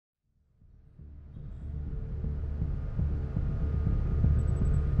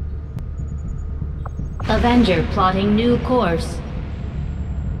Avenger plotting new course.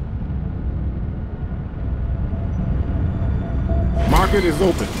 Market is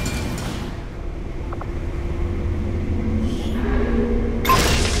open.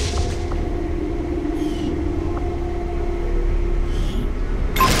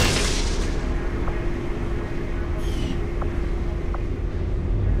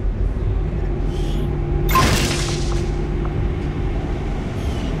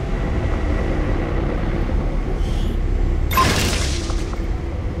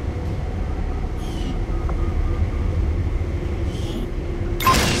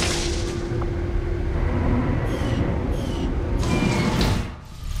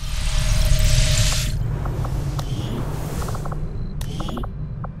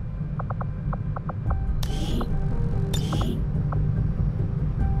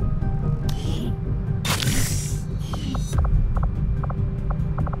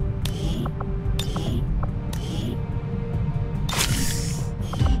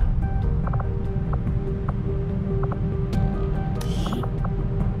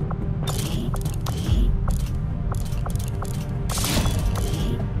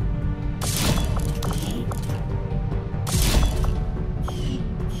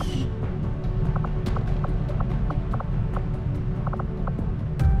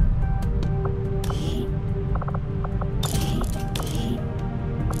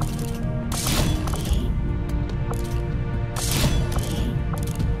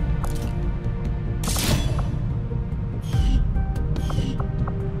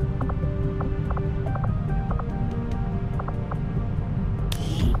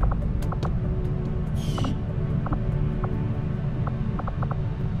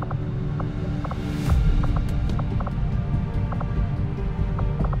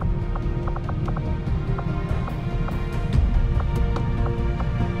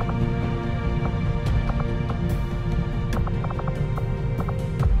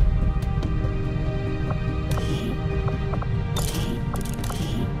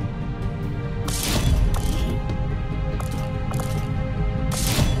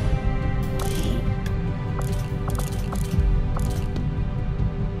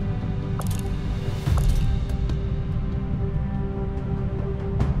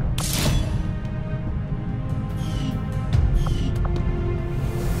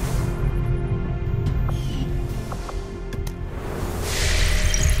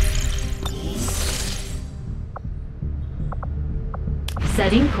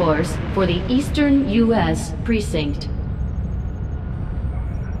 Setting course for the Eastern U.S. Precinct.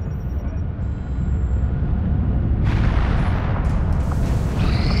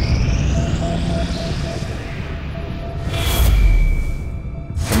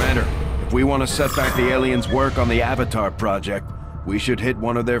 Commander, if we want to set back the aliens' work on the Avatar project, we should hit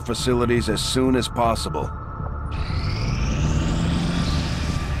one of their facilities as soon as possible.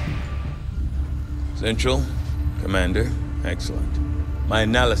 Central, Commander, excellent. My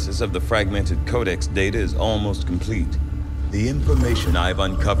analysis of the fragmented codex data is almost complete. The information I've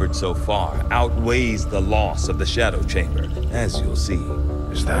uncovered so far outweighs the loss of the Shadow Chamber, as you'll see.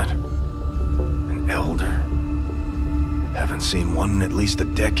 Is that an elder? Haven't seen one in at least a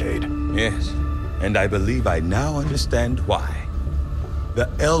decade. Yes, and I believe I now understand why. The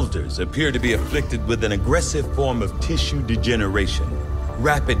Elders appear to be afflicted with an aggressive form of tissue degeneration,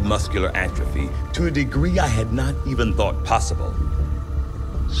 rapid muscular atrophy, to a degree I had not even thought possible.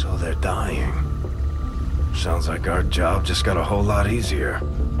 So they're dying. Sounds like our job just got a whole lot easier.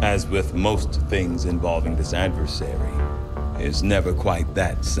 As with most things involving this adversary, it's never quite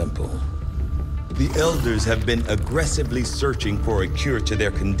that simple. The Elders have been aggressively searching for a cure to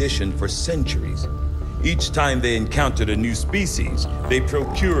their condition for centuries. Each time they encountered a new species, they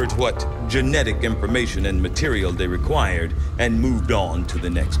procured what genetic information and material they required and moved on to the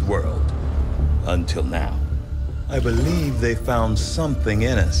next world. Until now. I believe they found something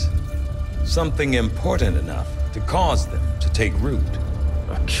in us. Something important enough to cause them to take root.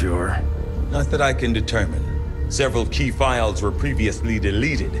 A cure? Not that I can determine. Several key files were previously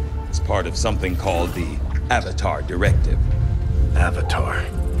deleted as part of something called the Avatar Directive. Avatar.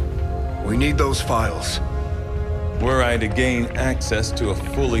 We need those files. Were I to gain access to a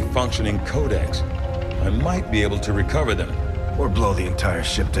fully functioning codex, I might be able to recover them. Or blow the entire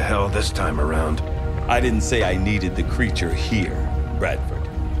ship to hell this time around. I didn't say I needed the creature here, Bradford.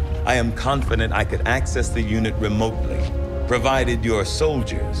 I am confident I could access the unit remotely, provided your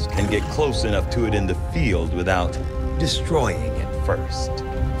soldiers can get close enough to it in the field without destroying it first.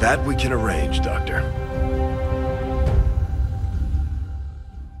 That we can arrange, Doctor.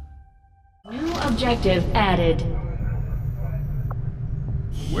 New objective added.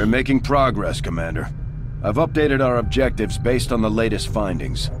 We're making progress, Commander. I've updated our objectives based on the latest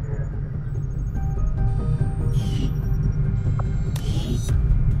findings.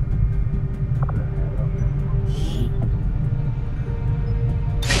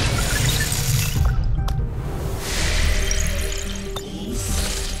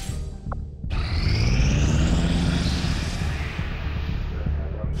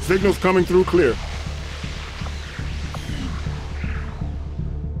 Signals coming through clear.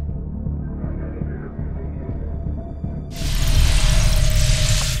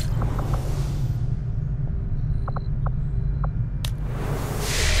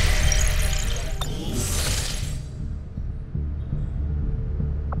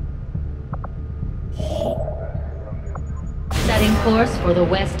 Setting course for the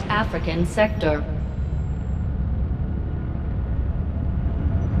West African sector.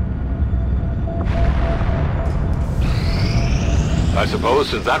 I suppose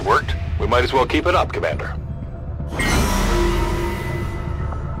since that worked, we might as well keep it up, Commander.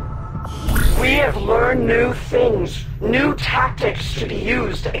 We have learned new things, new tactics to be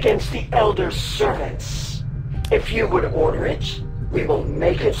used against the Elder's servants. If you would order it, we will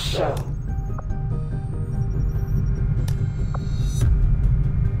make it so.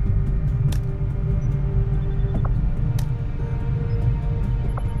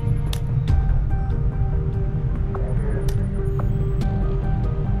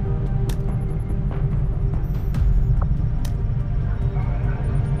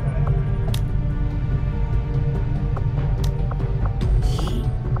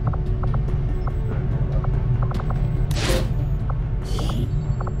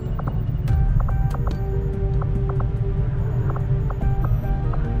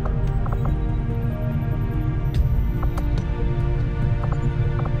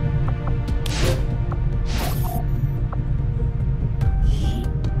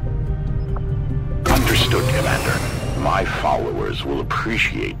 Understood, Commander. My followers will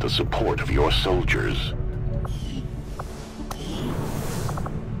appreciate the support of your soldiers.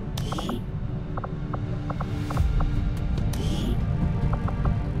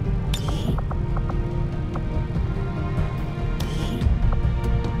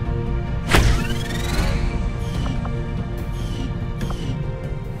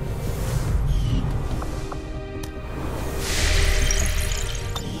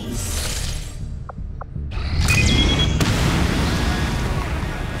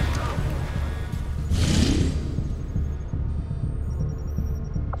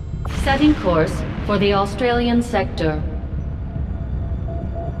 Setting course for the Australian sector.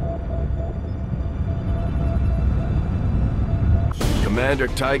 Commander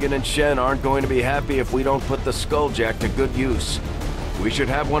Tygan and Shen aren't going to be happy if we don't put the Skulljack to good use. We should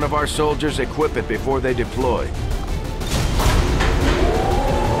have one of our soldiers equip it before they deploy.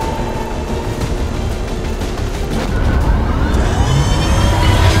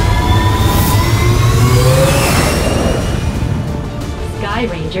 Sky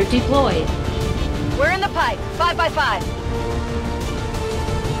Ranger deployed. We're in the pipe. 5 by 5.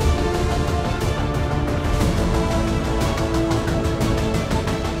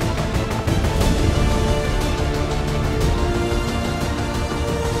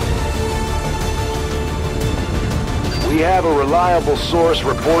 We have a reliable source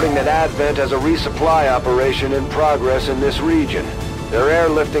reporting that Advent has a resupply operation in progress in this region. They're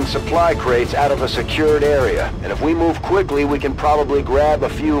airlifting supply crates out of a secured area, and if we move quickly, we can probably grab a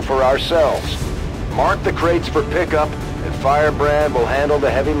few for ourselves. Mark the crates for pickup, and Firebrand will handle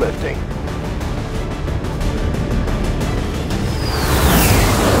the heavy lifting.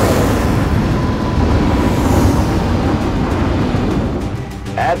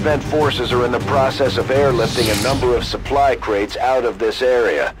 Advent forces are in the process of airlifting a number of supply crates out of this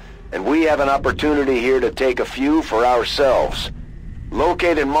area, and we have an opportunity here to take a few for ourselves.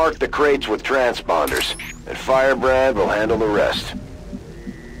 Locate and mark the crates with transponders, and Firebrand will handle the rest.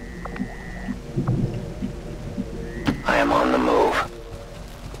 I am on the move.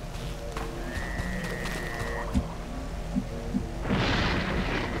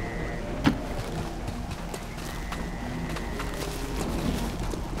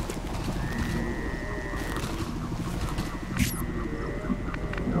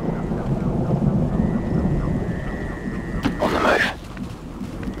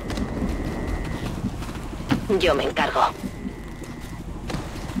 Yo me encargo.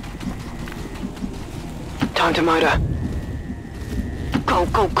 Time to motor. Go,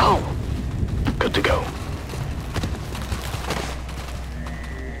 go, go. Good to go.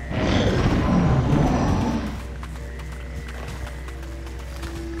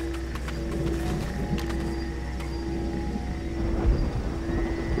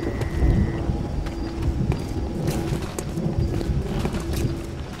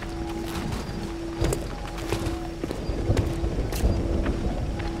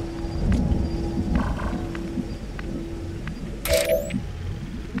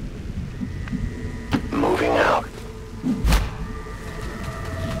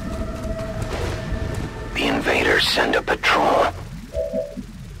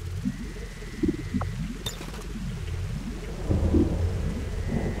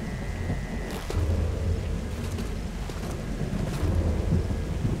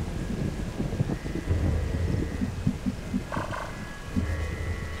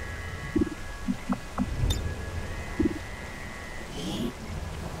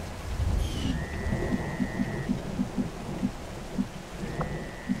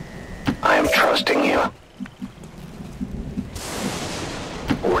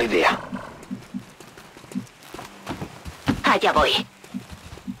 mejor idea. Allá voy.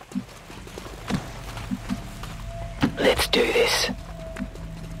 Let's do this.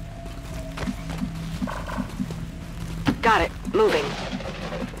 Got it. Moving.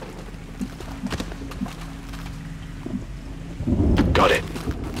 Got it.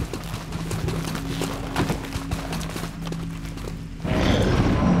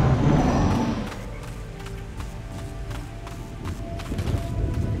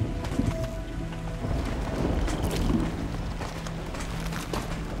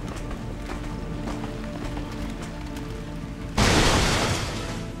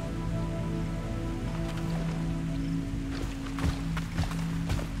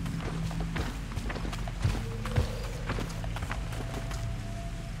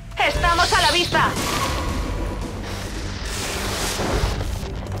 ¡Estamos a la vista!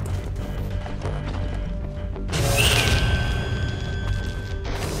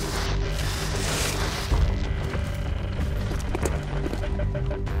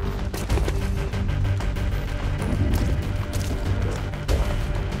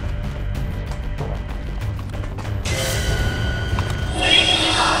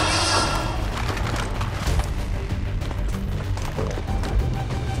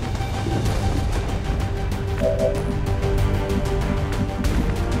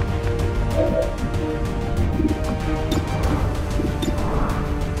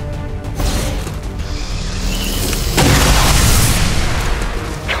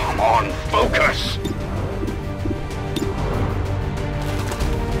 Focus!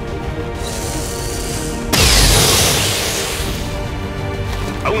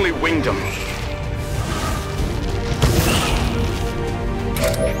 Only winged him.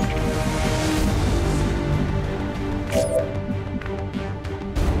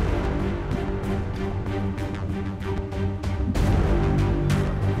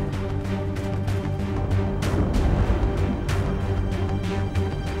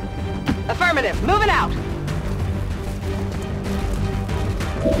 Affirmative. Moving out.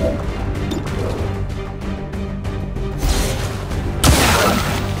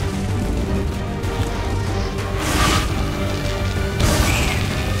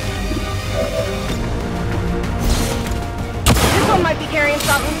 This one might be carrying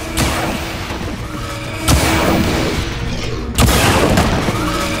something.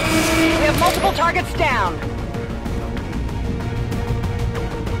 We have multiple targets down.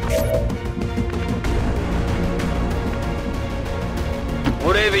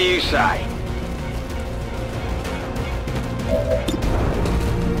 Whatever you say.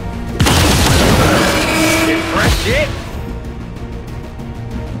 Impressed yet?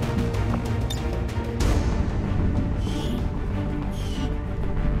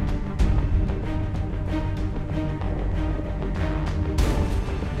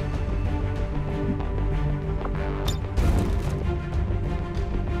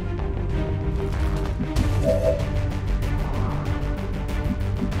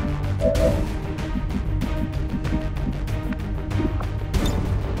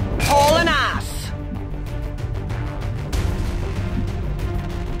 Hauling ass.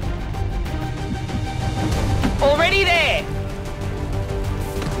 Already there.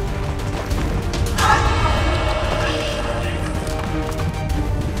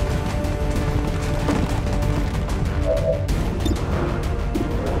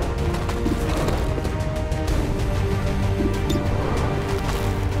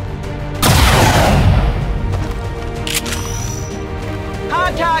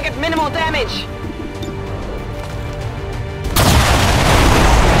 Hard target, minimal damage.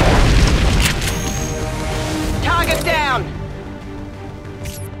 Target down.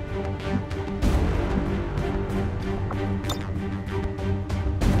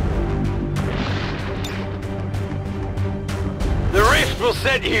 The rift will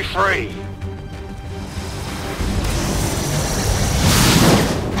set you free.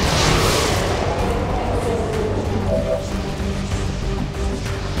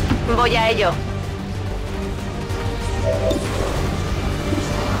 Voy a ello.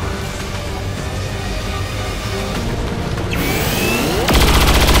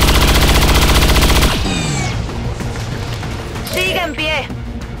 Sigue en pie.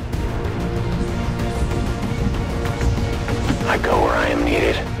 I go where I am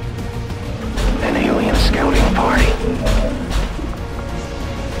needed. An alien scouting party.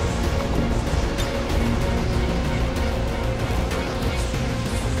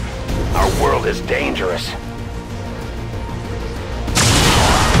 Our world is dangerous.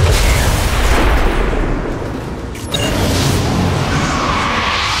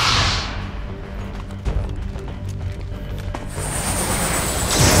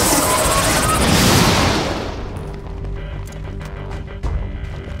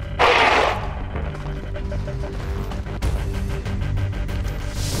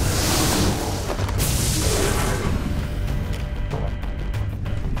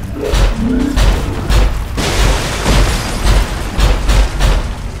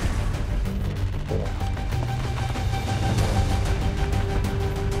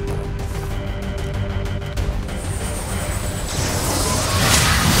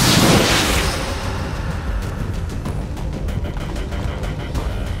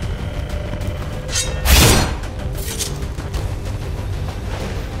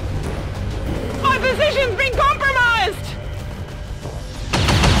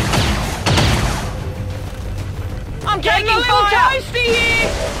 getting a little toasty here!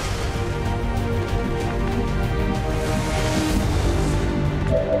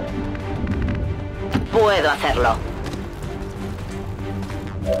 Puedo hacerlo.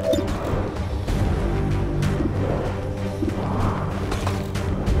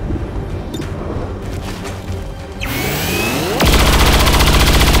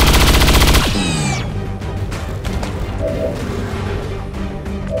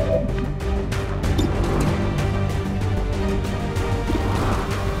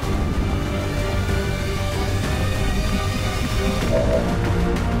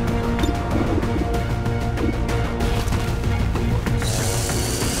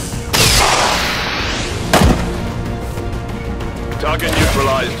 Target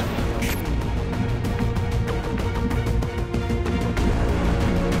neutralized.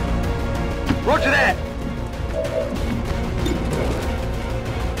 Roger that!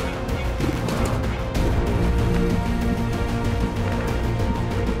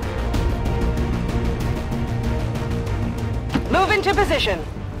 Move into position.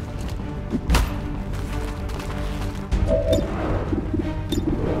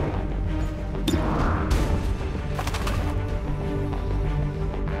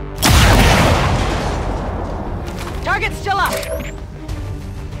 Target's still up.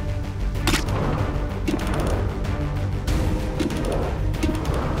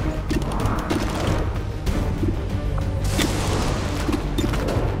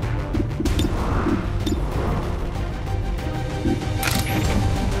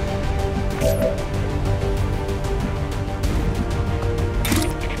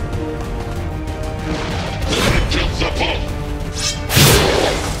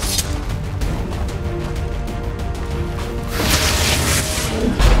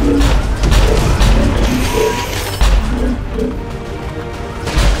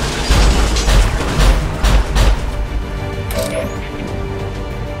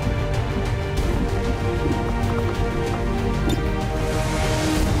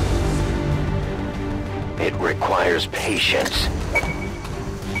 It requires patience.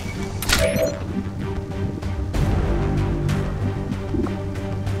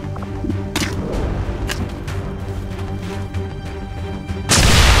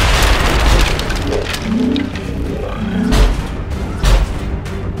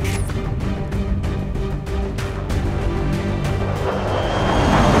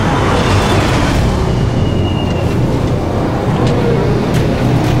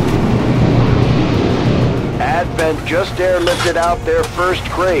 Advent just airlifted out their first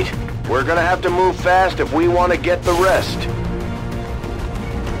crate. We're gonna have to move fast if we want to get the rest.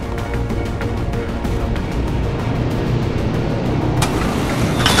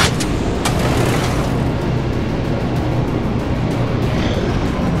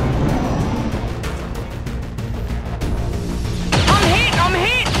 I'm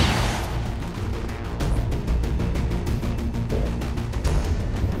hit!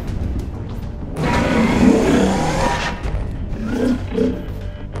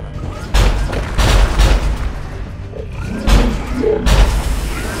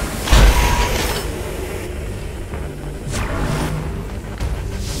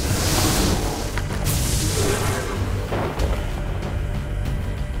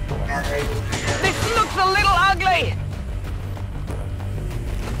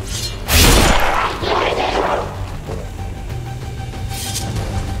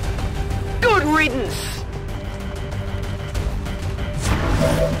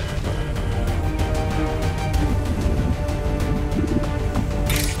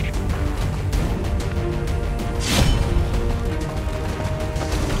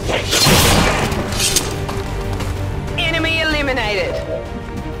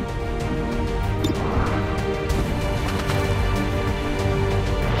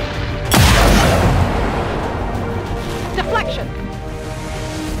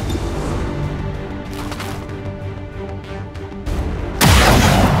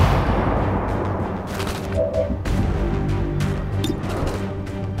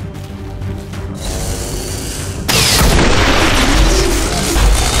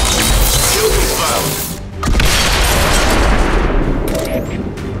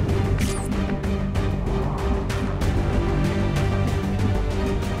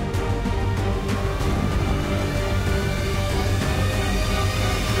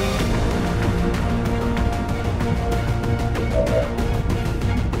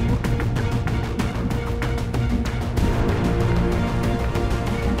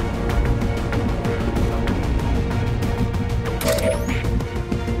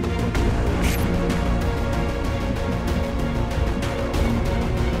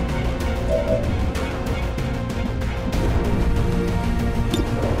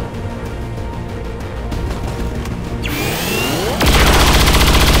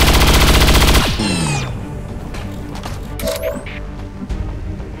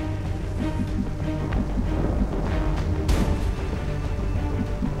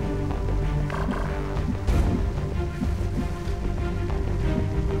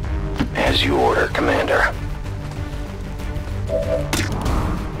 As you order, Commander.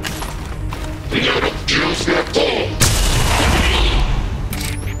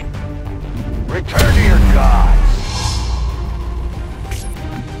 Return to your gods.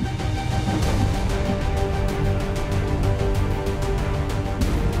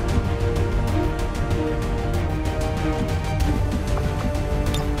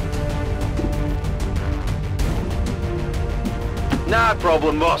 No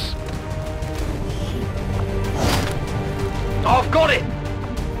problem, boss. I've got it!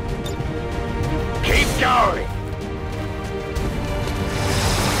 Keep going!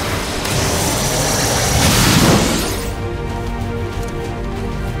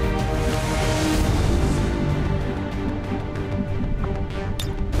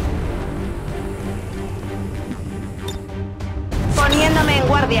 Poniéndome en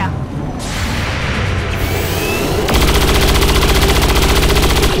guardia.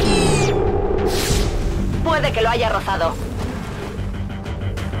 Puede que lo haya rozado.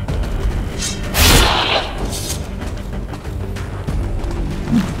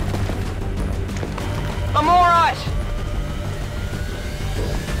 I'm all right.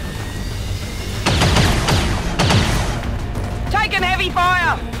 Taking heavy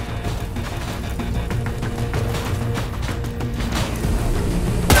fire.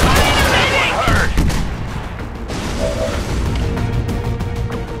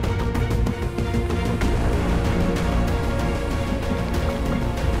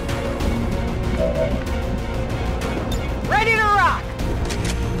 Ready to rock.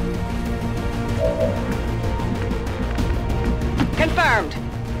 Confirmed.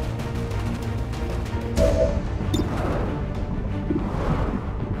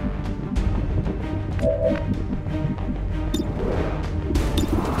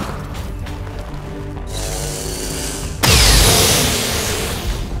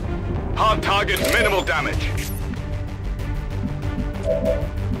 Hard target, minimal damage.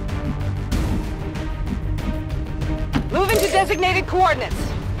 Moving to designated coordinates.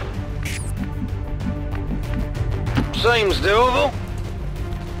 Seems doable.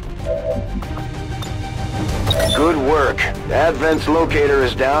 Good work. Advent's locator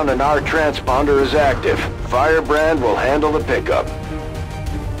is down and our transponder is active. Firebrand will handle the pickup.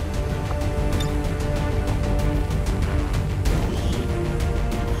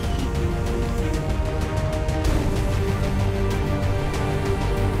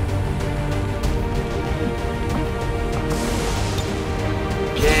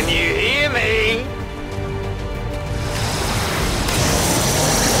 Can you hear me?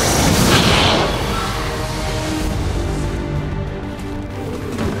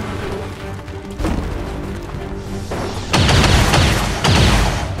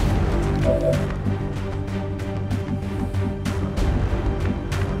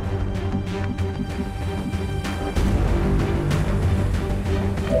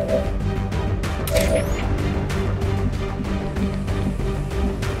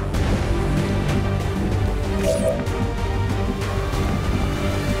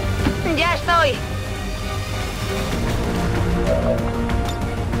 Ya estoy.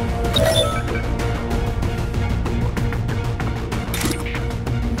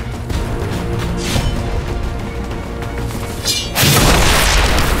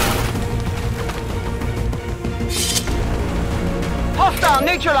 Hostile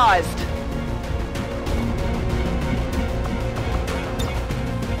neutralized.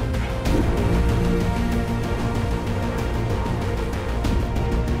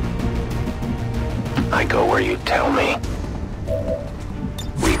 I go where you tell me.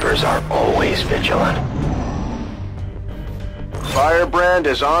 Reapers are always vigilant. Firebrand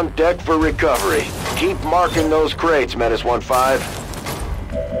is on deck for recovery. Keep marking those crates, Menace 1-5.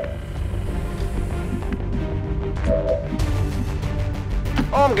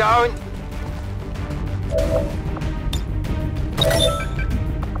 I'm going.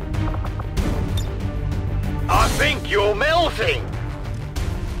 I think you're melting.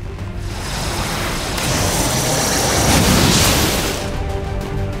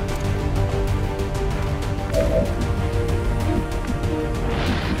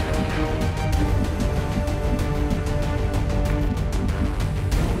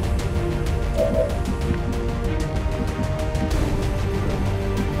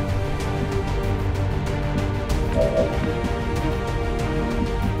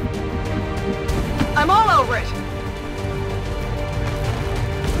 I'm all over it.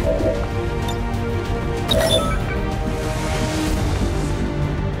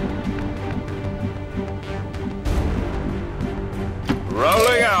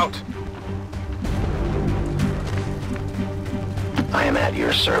 Rolling out. I am at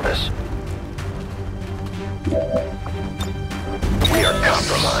your service. They're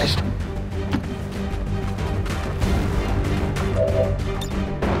compromised.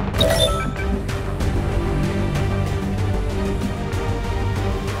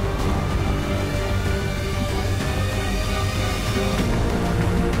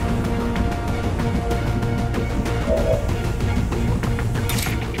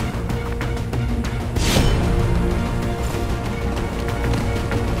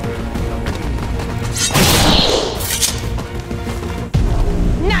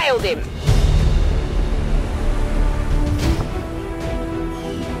 Nailed him!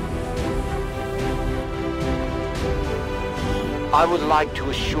 I would like to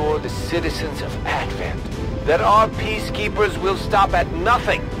assure the citizens of Advent that our peacekeepers will stop at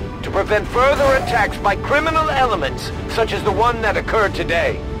nothing to prevent further attacks by criminal elements such as the one that occurred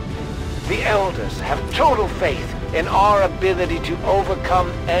today. The Elders have total faith in our ability to overcome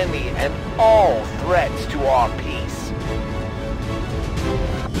any and all threats to our peace.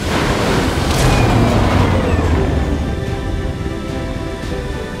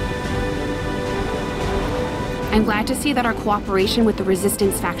 I'm glad to see that our cooperation with the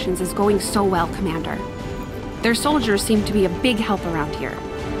Resistance factions is going so well, Commander. Their soldiers seem to be a big help around here.